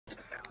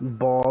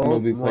Ball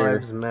MLB player.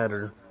 lives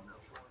matter.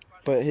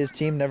 But his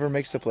team never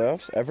makes the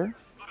playoffs ever.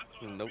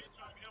 Nope.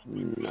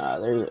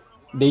 Nah,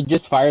 they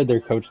just fired their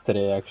coach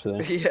today,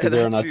 actually. Yeah, 'Cause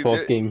they're on that's a too.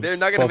 12 game, They're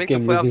not gonna 12 make the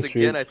game losing playoffs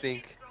again. streak. I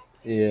think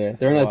Yeah,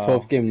 they're on a Wow.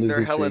 12 game they're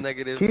losing hella streak.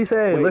 negative.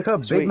 Kisei, Wait, look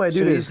how so big my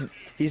dude is.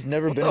 he's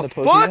never What been the in the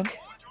postseason. fuck?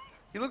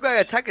 You look like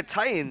Attack of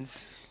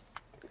Titans.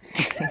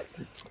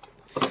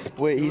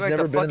 Wait, You he's look like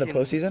never the been in the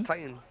fucking postseason.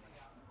 Titan.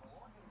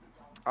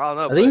 I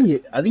don't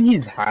know, I think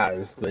he's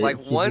has, but like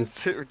he's once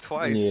just, or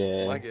twice.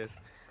 yeah. I guess.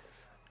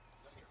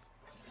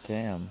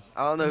 Damn.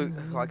 I don't know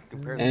who I can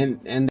compare him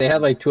to. And they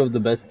have like two of the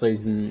best players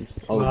in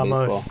all of baseball,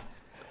 Ramos.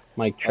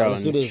 Mike Oh, Trout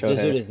and this dude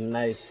Shohei. is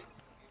nice.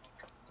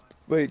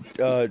 Wait,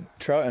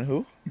 Trout and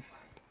who?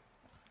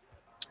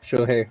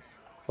 Shohei,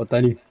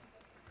 Otani.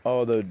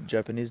 Oh, the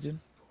Japanese dude.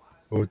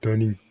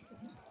 Otani.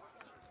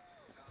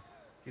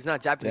 He's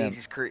not Japanese. Damn.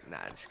 He's Korean. Nah,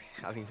 just,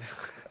 I mean,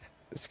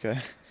 This guy.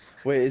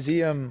 Wait, is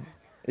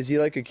he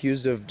like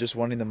accused of just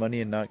wanting the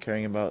money and not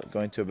caring about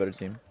going to a better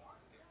team?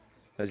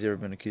 Has he ever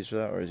been accused for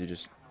that, or is he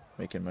just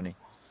making money?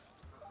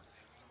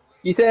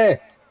 Kisei!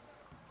 That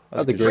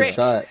That's was a good great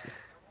shot.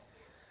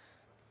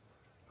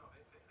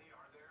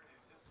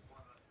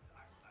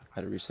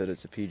 Had to reset it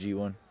to PG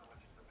one.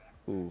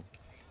 Ooh.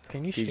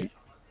 Can you PG. shoot?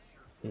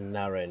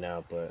 Not right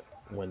now, but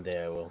one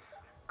day I will.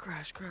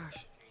 crash.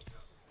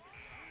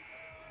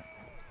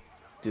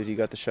 Dude, he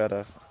got the shot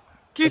off.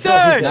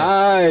 Kisei!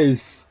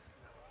 Nice!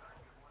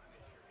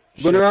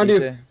 Going Shit, around you.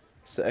 Kisei.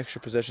 It's the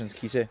extra possessions,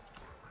 Kisei.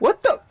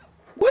 What the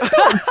dunk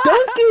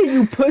it,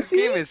 you This pussy!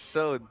 game is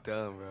so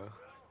dumb, bro.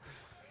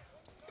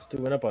 This dude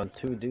went up on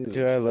two dudes.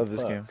 Dude, I love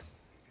this Fuck. game.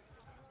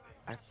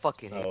 I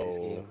fucking hate this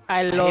Oh. game.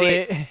 I love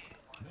hate it.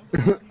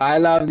 I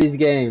love this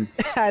game.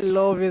 I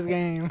love this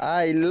game.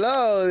 I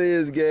love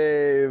this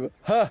game.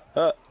 Ha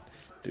ha.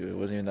 Dude, it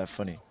wasn't even that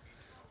funny.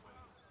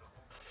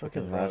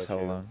 Fucking Fucking laughs how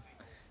long.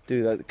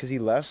 Dude, that because he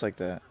laughs like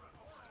that.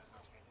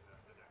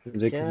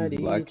 Is it 'cause Got he's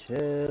black? each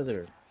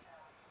other.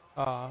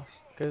 Oh,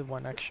 good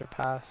one extra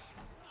pass.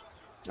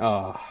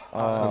 Oh,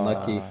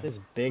 unlucky. This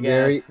big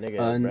Very ass nigga,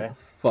 bruh.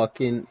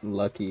 unfucking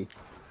lucky.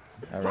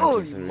 I Oh,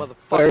 ranked you him 3. motherfucker.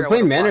 Oh, I we're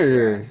playing would've man blocked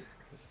your or... ass.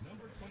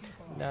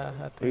 Yeah,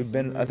 I think.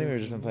 I think we've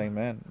just been playing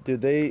man.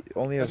 Dude, they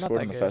only have They're not scored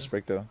that on the good. fast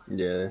break though.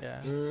 Yeah.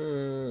 Yeah.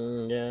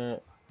 Yeah.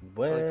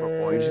 like 4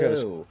 Well, points. We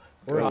just gotta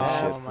we're Oh, shit.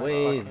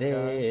 halfway my fucking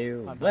there.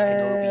 God.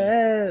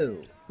 Well,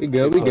 We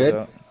good, we Close good.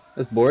 out.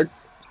 That's bored.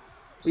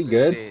 We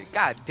good. Shit.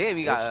 God damn,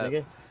 you bitch, got.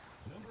 nigga.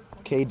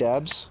 K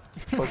Dabs.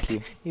 Fuck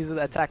you. He's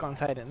the Attack on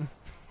Titan.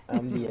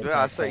 I'm the Dude, attack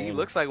I say he titan.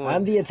 looks like I'm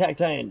one. the attack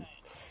titan.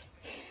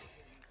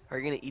 Are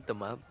you gonna eat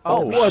them up?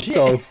 Oh, what shit.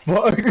 the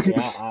fuck?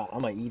 Yeah,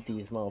 I'm gonna eat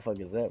these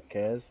motherfuckers up,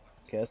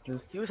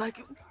 Caster. He was like,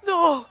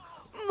 no.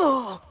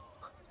 Oh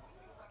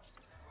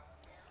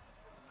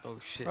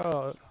shit.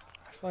 Bro,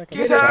 I feel like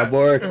Get I'm out! I'm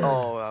bored.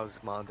 Oh, that was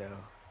Mondo.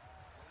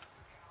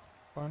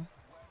 one.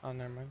 Oh,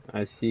 never mind.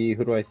 I see.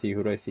 Who do I see?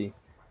 Who do I see?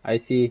 I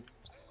see.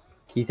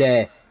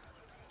 Kisei.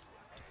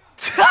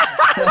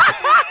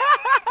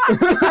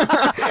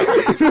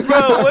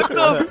 Bro, what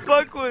the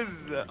fuck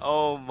was that?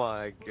 Oh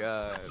my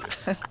god.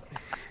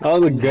 That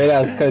was a good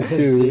ass cut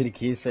too. Dude,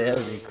 Kisei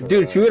has me cool.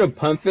 Dude, if you would have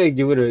pump faked,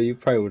 you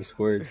probably would have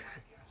scored.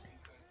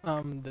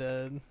 I'm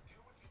dead.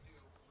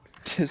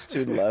 This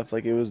dude laughed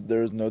like there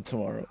was no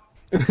tomorrow.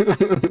 Kisei!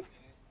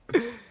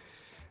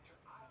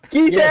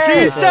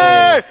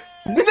 Kisei!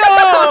 No!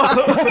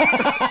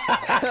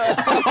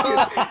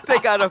 They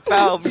gotta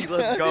foul me.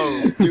 Let's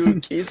go.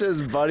 Dude,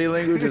 Kisei's body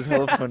language is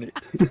hella funny.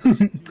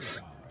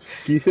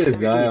 Kisei's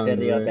guy on Said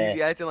he got the that.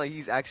 He's acting like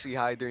he's actually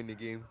high during the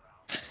game.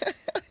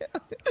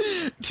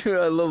 Dude,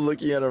 I love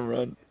looking at him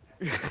run.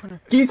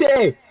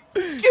 Kisei!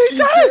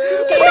 Kisei!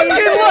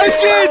 Fucking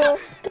legend!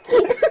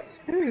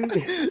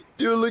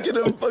 Dude, look at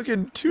him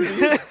fucking tooting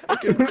his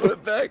fucking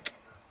foot back.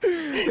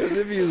 As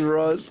if he's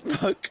raw as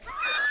fuck.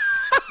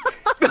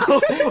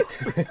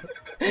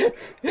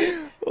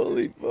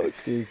 Holy fuck.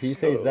 Dude, Kisei's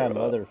So that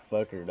raw.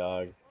 motherfucker,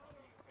 dog.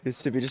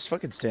 It's to be just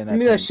fucking stay in that Give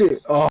me that paint.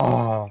 shit.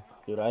 Oh.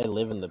 Dude, I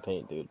live in the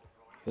paint, dude.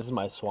 This is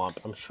my swamp.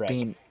 I'm Shrek.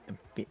 Bean.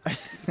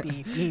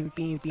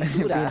 Bean.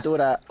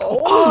 Pintura.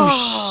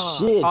 Oh,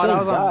 Shit, Oh, that thank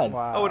was God. on.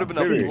 Wow. that would have been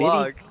Baby. a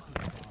vlog.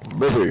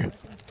 Baby.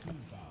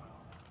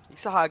 You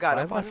saw how I got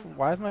up on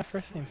Why is my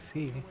first name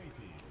C?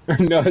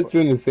 No, I was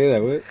gonna say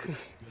that. What?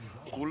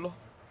 Culo.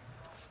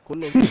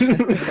 Culo,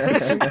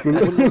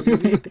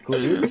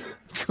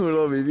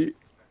 Culo, baby.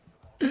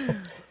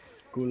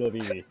 culo,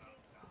 baby.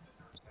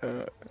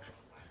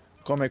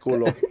 Come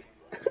culo.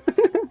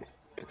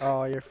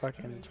 Oh, you're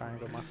fucking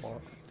triangle. My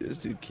fault. This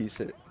dude keys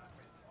it.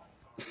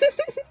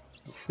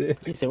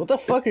 Kisei, what the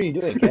fuck are you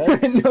doing,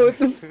 Cat? No, what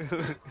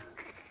the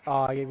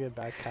Oh, I gave you a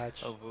bad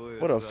catch. Oh boy,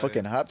 What a that's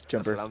fucking hop That's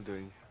jumper. what I'm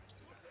doing.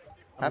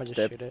 I'm gonna hop just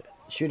step. shoot it.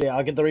 Shoot it,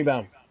 I'll get the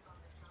rebound.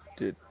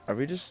 Dude, are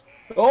we just...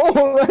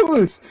 Oh, that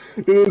was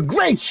a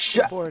great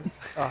shot. Board.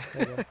 Oh,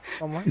 there you go.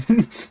 One more.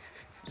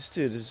 This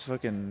dude is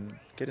fucking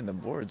getting the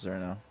boards right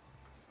now.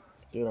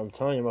 Dude, I'm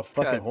telling you, I'm a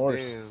fucking God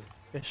horse. damn.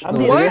 Fish. I'm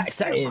No, the What?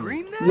 attack You titan.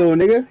 green that? Little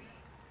nigga.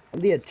 I'm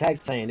the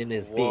attack titan in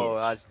this Whoa,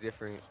 bitch. that's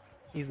different.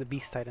 He's the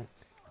Beast Titan.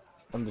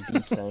 I'm the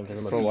beast thing because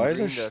I'm a Bro, beast. why is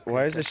Bring this the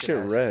why is this shit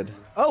concussion red? ass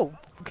Oh!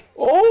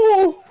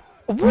 Oh!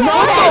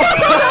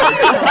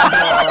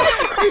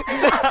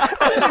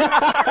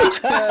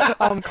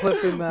 I'm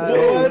clipping that.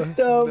 What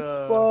the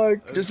No.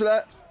 fuck? Just for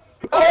that?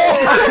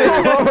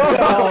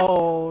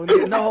 Oh,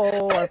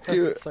 no, I pressed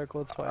Dude, the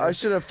circle twice. I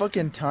should have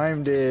fucking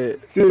timed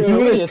it. Dude, if you Dude, would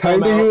we have just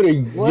come timed it,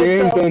 you out. would have What the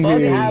jammed on fuck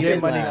him. happened? J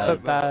Money man.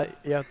 clip that.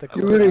 You have to You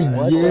clip would have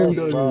What that. the jammed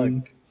fuck? on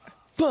him.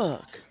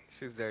 Fuck.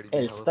 She's already El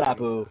been hella funny.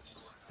 Strapu.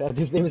 That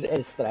dude's name is El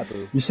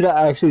Strapu. You should have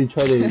actually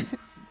tried to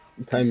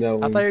time that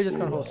one. I thought you were just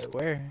gonna hold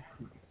square.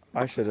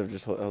 I should have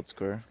just held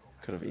square.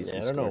 Could have easily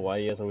Yeah, I don't know scored. why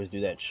you guys always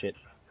do that shit.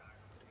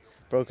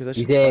 Bro, cause that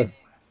He's shit's dead. fun.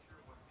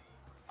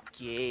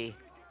 Yeah.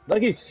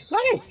 Lucky!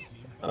 Lucky!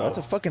 Bro, that's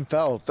a fucking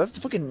foul. That's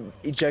a fucking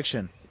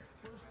ejection.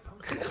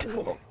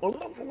 You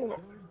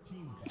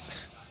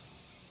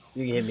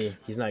can hit me.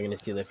 He's not gonna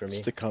steal it from me.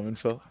 Just a common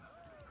foul.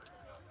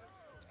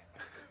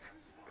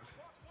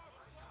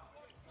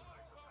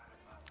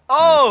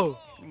 Oh!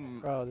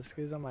 Bro, this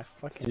guy's on my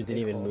fucking. Dude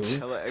didn't even dick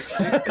hole. move. Hella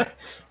extra.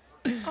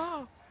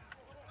 Oh.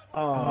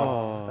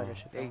 Oh. Like I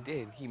should They know.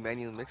 did. He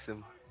manually mixed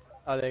them.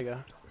 Oh, there you go.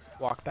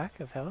 Walk back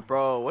of hell.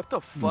 Bro, what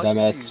the fuck?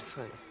 Dumbass. is these,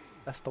 like,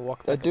 That's the walk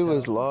back. That dude of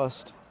was hell.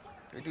 lost.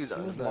 that dude's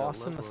He was on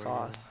lost in the level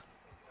sauce.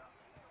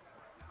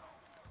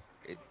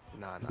 right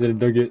now. Did it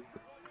dug it?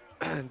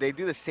 Nah. They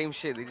do the same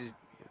shit. They just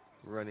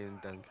run in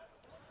and dunk.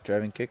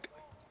 Driving kick.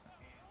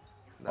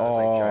 Nah, it's Oh,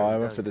 like driving I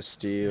went dunk. for the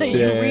steal. Hey, you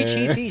Yeah.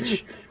 reach, he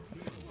teach.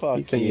 Fuck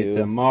He sent you to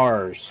you,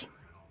 Mars.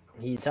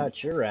 He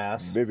touched your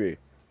ass. baby.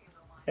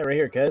 Hey, right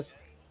here, cuz.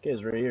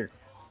 Cuz, right here.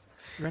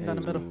 Run down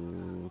the middle.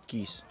 Ooh,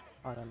 geese.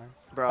 Oh, no, no.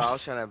 Bro, I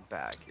was trying to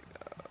back it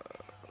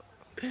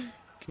up. Man,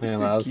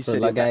 Dude, I was he so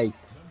said like, it- hey,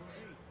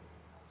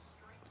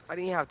 I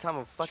didn't have time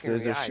to fucking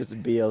There's a react. shit's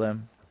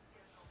BLM.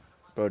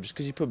 Bro, just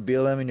because you put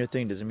BLM in your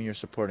thing doesn't mean you're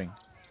supporting.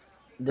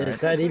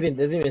 Doesn't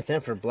even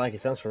stand for black. It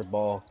stands for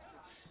ball.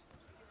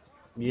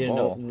 You didn't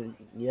know?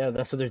 Yeah,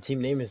 that's what their team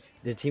name is.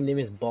 The team name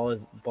is Ball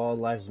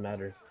Lives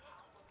Matter.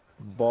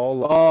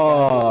 Ball.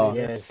 oh,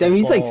 Yes, damn,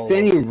 he's like ball.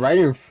 standing right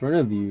in front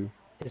of you.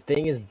 His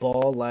thing is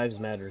Ball Lives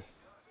Matter.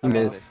 He I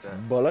missed. missed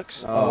that.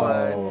 Bullocks.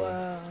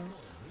 Oh.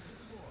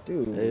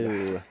 Dude.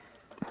 Ew.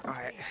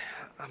 Alright,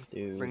 I'm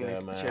Dude, bringing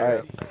this man. chair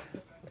Alright.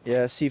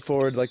 Yeah, see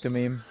forward like the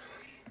meme.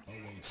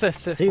 Sit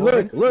See,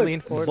 forward, look. lean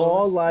forward.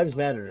 Ball Lives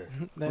Matter.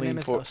 Their lean name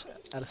is forward.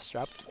 at a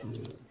strap.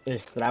 El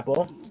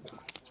Strapo.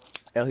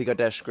 Hell, he got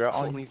that scrap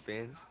on.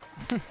 OnlyFans.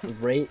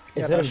 Ray. Yeah,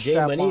 Instead of that J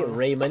strap Money, on.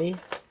 Ray Money.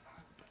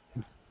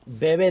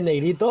 Bebe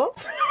Negrito.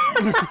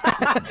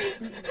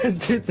 His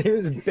dude's name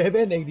is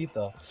Bebe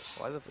Negrito.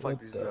 Why the fuck What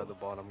does the- he have the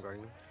ball I'm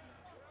guarding?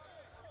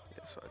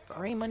 That's what I thought.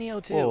 Ray Money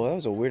 02. Whoa, that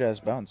was a weird ass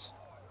bounce.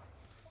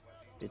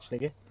 Bitch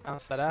nigga.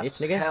 Bounce that out. Bitch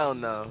nigga. Hell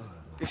no.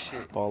 Good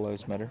shit. Ball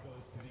lives matter.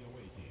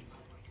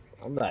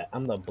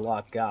 I'm the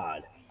block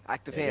god.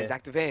 Active Yeah. hands,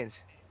 active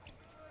hands.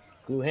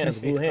 Glue hands,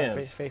 Face glue up,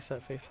 hands. face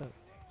up, face up.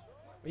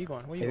 Where you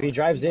going? Where you If going? he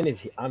drives in,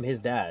 I'm his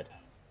dad.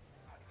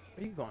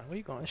 Where you going? Where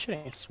you going? This shit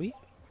ain't sweet.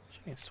 This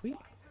shit ain't sweet.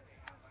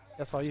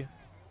 That's all you.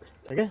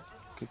 Okay.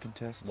 Good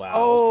contest. Wow.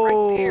 Oh,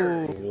 right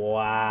there.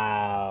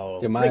 Wow.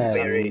 Your my ass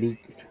Very-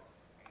 leaked.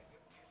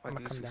 My I'ma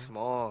dude's come too down.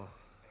 small.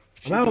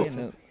 She out. getting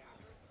it.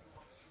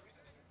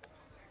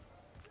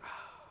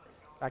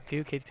 Back to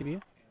you,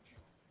 KTB.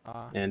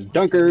 And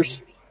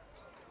dunkers.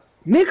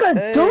 Nigga,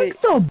 Hey.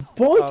 dunk the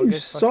ball, Oh, you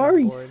good fucking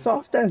sorry, board.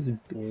 soft ass.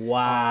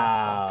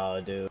 Wow,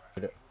 dude.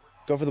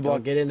 Go for the Don't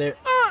block. get in there.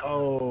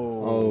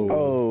 Oh.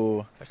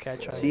 Oh. It's okay, I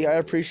tried. See, I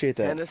appreciate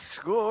And that. the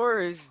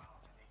score is.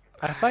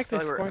 I feel like I they're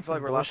feel scoring like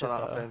some we're lost on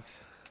bullshit, though. offense.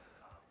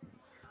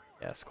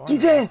 Yeah, scoring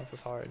He's on in. offense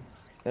is hard.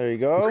 There you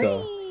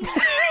go.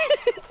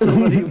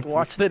 Nobody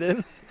watched it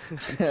in.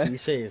 You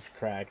say he's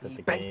cracked at He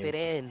the banked it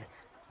game.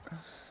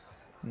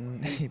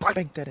 Mm, he Banked-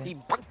 banked that He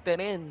in. banked it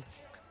in.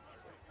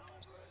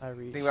 I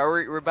read. Think about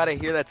we're about to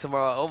hear that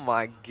tomorrow. Oh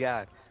my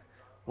god.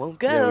 Won't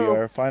go. There we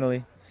are,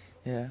 finally.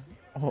 Yeah.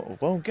 Oh,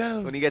 won't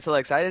go. When you get so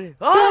excited.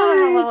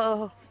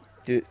 Oh!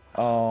 Dude.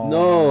 Oh.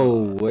 No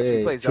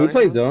way. play Should we zone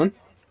play again? zone?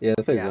 Yeah,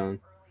 let's play Yeah. zone.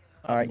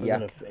 Alright, It yeah.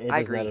 doesn't- It I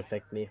does not agree.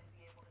 affect me. I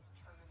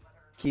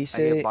get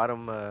Kise.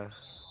 bottom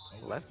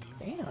left.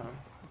 Damn.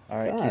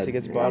 Alright, God, Kise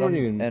gets I bottom. don't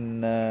even-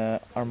 And Can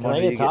Armando,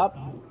 I you get top?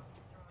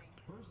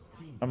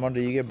 Armando,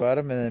 you get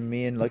bottom, and then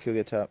me and Lucky will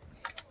get top.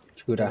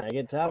 Can Chuda. I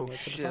get top? Oh get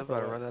to the shit, I'm top about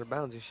to of run out of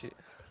bounds and shit.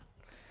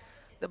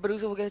 The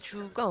Bruiser will get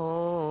you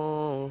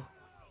gone.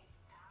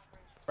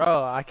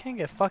 Bro, I can't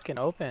get fucking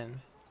open.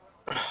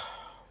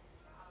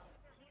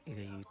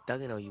 Either you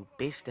thuggin' or you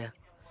bitch there.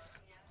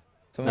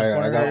 Someone's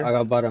Alright, corner I here.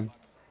 got bottom.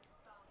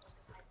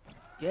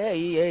 Yeah,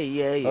 yeah,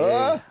 yeah,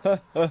 yeah.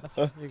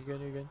 You're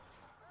good, you're good.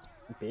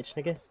 Bitch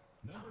nigga.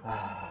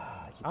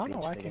 Ah, you I don't know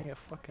bitch why I nigga. can't get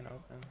fucking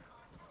open.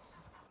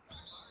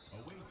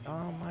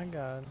 Oh my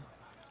god.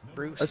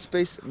 Bruce. Let's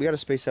space. We gotta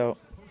space out.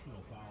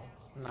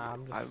 Nah,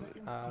 I'm just.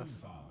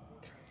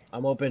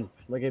 I'm open.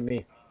 Look at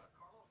me.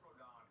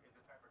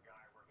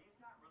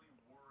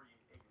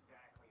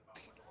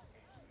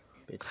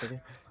 Bitch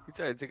nigga. You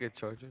trying to take a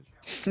charger?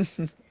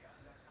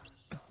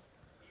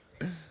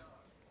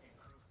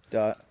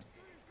 Dot.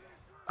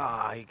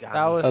 Ah, he got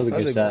That me. was, That was a That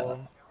was good a- shot.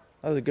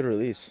 That was a good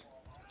release.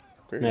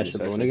 Great Match release, the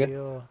ball, actually. nigga.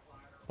 Steal.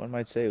 One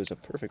might say it was a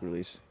perfect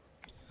release.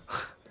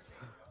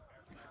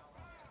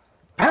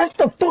 Pass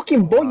the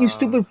fucking ball, you Wow.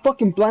 stupid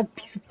fucking black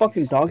piece of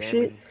fucking He's dog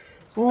shit. spamming.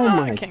 Oh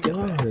Ah, I my can't get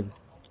back. god.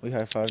 We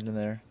high-fived in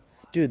there.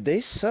 Dude, they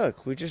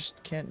suck. We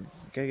just can't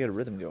gotta get a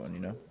rhythm going, you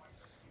know?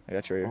 I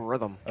got you right here.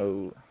 Rhythm.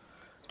 Oh,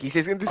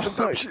 Gisei's gonna do some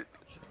dumb shit.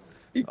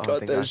 he Oh, caught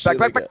thank that God. shit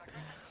Back, like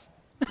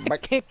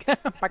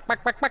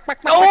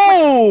back,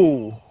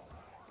 No!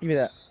 Give me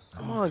that.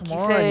 Come on, you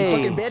Gisei.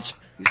 fucking bitch.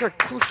 These are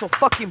crucial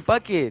fucking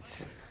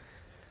buckets.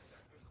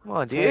 Come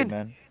on, It's hard, dude.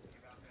 man.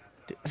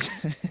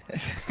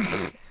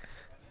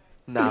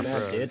 Nah, Nah,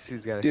 bro. dude. This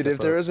dude's gotta Dude, step if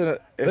there up. wasn't a,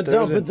 if Put there zone,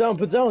 wasn't, put zone,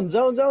 put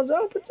zone,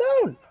 zone, put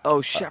zone.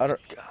 Oh, shit. I don't-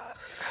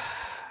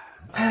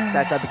 It's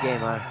that type of game,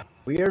 huh?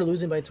 We are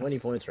losing by 20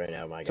 points right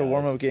now, my it's a guy.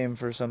 warm-up game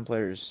for some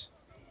players.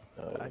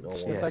 No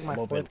It's worries. like my I'm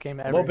open. fourth game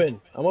I'm ever.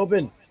 open. I'm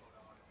open.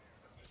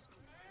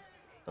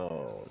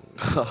 Oh.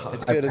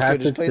 It's I good. It's passed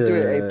good. Just it play through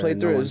it. Hey, to play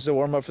through no it. one. This is a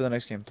warm-up for the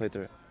next game. Play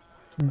through it.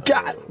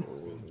 God.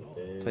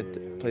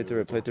 Play through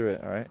it. Play through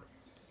it. All right.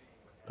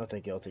 I'll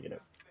take it. I'll take it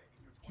out.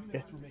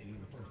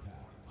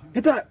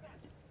 Hit that.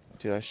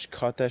 Dude, I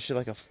caught that shit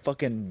like a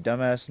fucking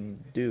dumbass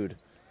dude.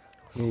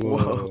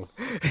 Whoa.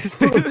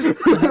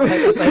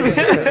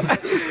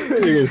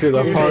 You said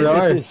a hard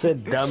R. He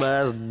said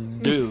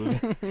dumbass dude.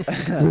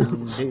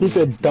 He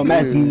said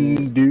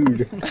dumbass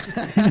dude.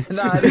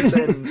 Nah, I didn't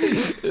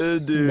say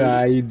dude.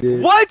 Nah, you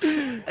did. What?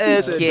 said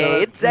Okay,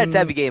 dumbass- it's that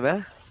type of game,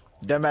 huh?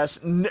 Dumbass.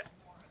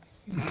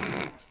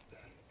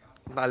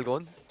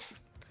 Nalgon.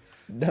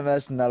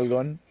 Dumbass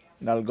Nalgon.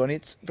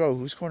 Nalgonitz. Bro,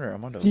 whose corner?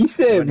 Armando. He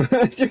said,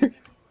 bro,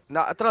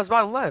 Nah, I thought I was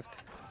bottom left.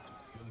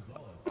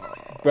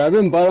 I've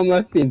been bottom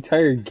left the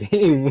entire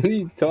game. What are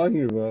you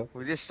talking about?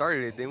 We just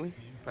started it, didn't we?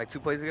 Like 2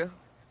 plays ago?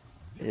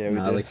 Yeah, we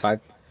Nah, did. like 5.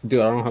 Dude,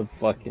 I don't have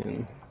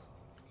fucking.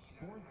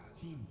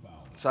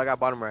 So I got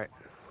bottom right.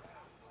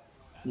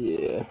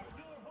 Yeah.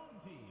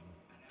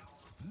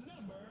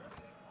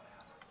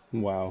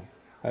 Wow.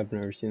 I've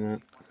never seen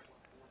that.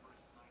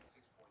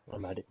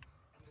 I'm at it.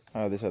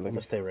 Oh, this had I'm like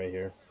gonna stay right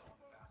here.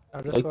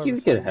 I'll just Like, go you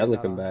over get side ahead now.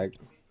 looking back.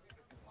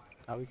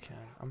 No, we can.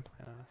 I'm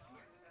playing us.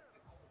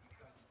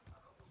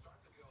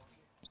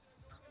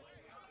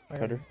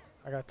 Cutter.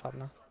 I got top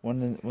now.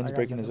 One's got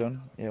breaking the middle.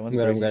 zone. Yeah, one's I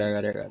got it, breaking.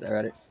 I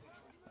got it.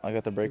 I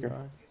got the Keep breaker.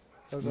 going.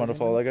 Go, go, Armando, go,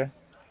 follow go. that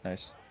guy.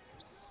 Nice.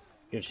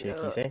 Good shit,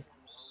 Yeah. you say?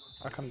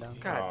 I'll come down.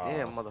 God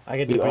damn, motherfucker. I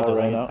can do We free all throw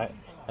ran right. out.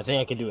 I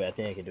think I can do it. I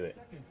think I can do it.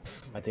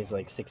 I think it's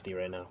like 60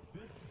 right now.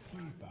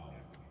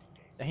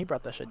 And he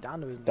brought that shit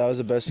down to his That was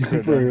the best you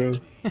could have For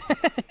done.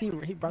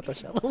 real. he brought that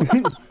shit.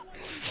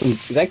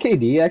 Is that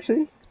KD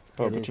actually?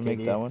 Bro, It but is you make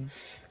KD. that one.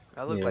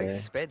 I look like Yeah.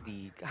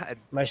 Speddy. God.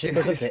 My shit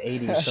goes up to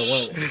 80.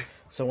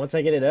 So once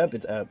I get it up,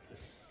 it's up.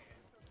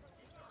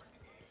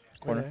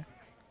 Corner.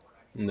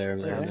 There,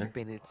 We're there, there. there. Up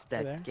and it's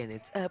stuck there. and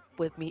it's up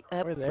with me,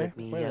 up We're there. with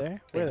me, We're up there.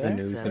 with We're me. there. I knew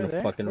he was Up. gonna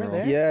there. fucking We're roll.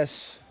 there.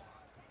 Yes.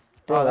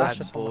 Bro, Oh, that's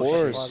just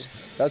horse.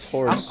 That's I'm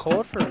horse.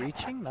 cold for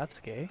reaching. That's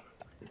gay.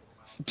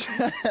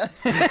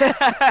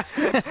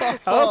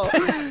 Oh,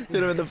 hit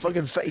him in the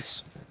fucking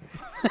face.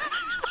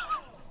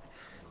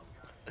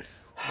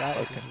 That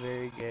is Okay.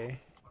 very gay.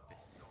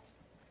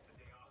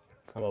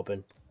 I'm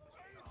open.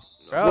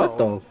 Bro, What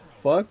the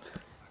fuck?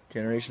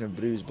 Generation of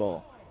bruised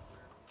ball.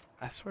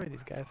 I swear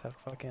these guys have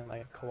fucking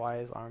like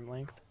Kawhi's arm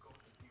length.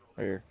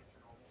 Right here.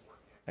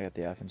 I got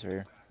the Athens right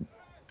here.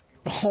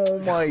 Oh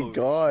my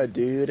god,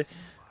 dude.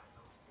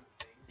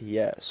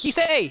 Yes.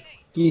 Kisei!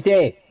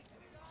 Kisei!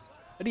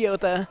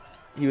 Idiota!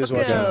 He was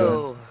Let's watching.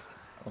 go.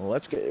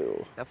 Let's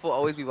go. That fool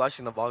always be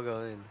watching the ball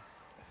go in.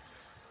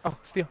 Oh,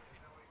 steal.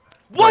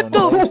 What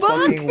No the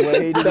fucking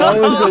way, dude.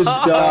 That was a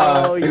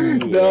dot. Oh, yeah.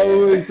 That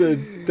was a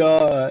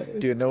dot.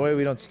 Dude, no way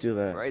we don't steal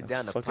that. Right That's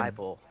down the fucking... pipe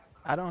hole.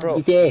 I don't Bro.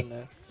 understand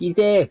this.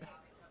 Kisei!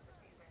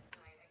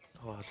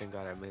 Oh, thank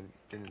God I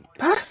didn't.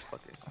 Pass.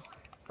 Fucking.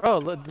 Bro,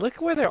 look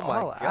where they're Oh my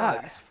all God,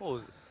 at. these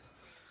fools.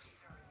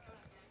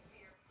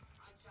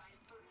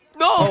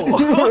 No!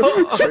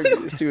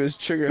 This dude was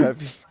trigger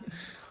happy.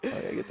 Oh,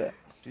 yeah, I get that.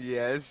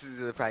 Yeah, this is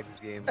a practice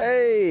game.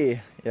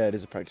 Hey! Yeah, it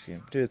is a practice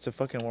game. Dude, it's a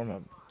fucking warm-up.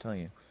 I'm telling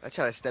you. I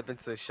try to step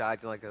into the shot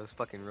acting like that was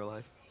fucking real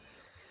life.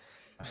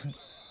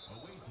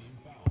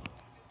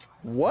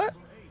 What?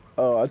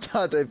 Oh, I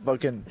thought they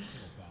fucking...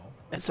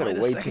 It's said only the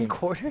away second team.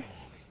 quarter.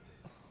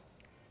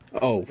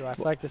 Oh, Yo, I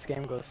feel like this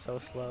game goes so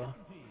slow.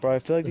 Bro, I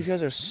feel like these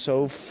guys are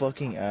so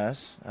fucking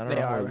ass. I don't They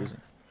know how are. we're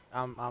losing.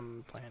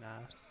 I'm playing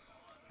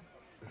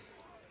ass.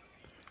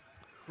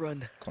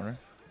 Run. Corner.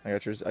 I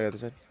got yours. I got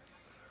this side.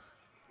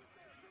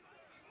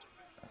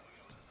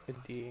 Good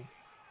D.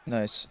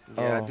 Nice.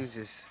 Yeah, Oh, dude,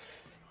 just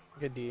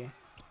Good D.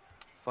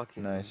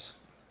 fucking nice.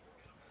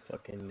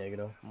 Fucking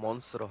negro.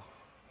 monstro.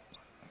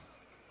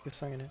 Keep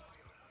swinging it.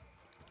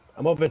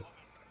 I'm open.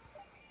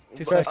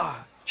 2 Press. seconds.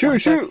 Ah, shoot,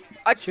 shoot!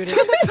 I Shoot it.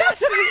 couldn't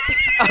pass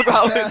it.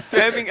 I was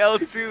spamming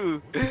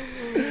L2.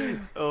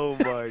 Oh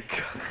my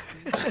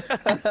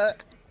God.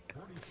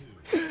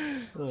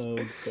 Oh,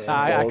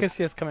 Nah, I could Balls.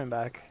 see us coming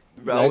back.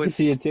 Bro, I I can was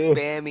see it too.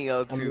 spamming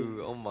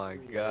L2. Oh my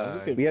Yeah,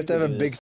 god. We have to have a big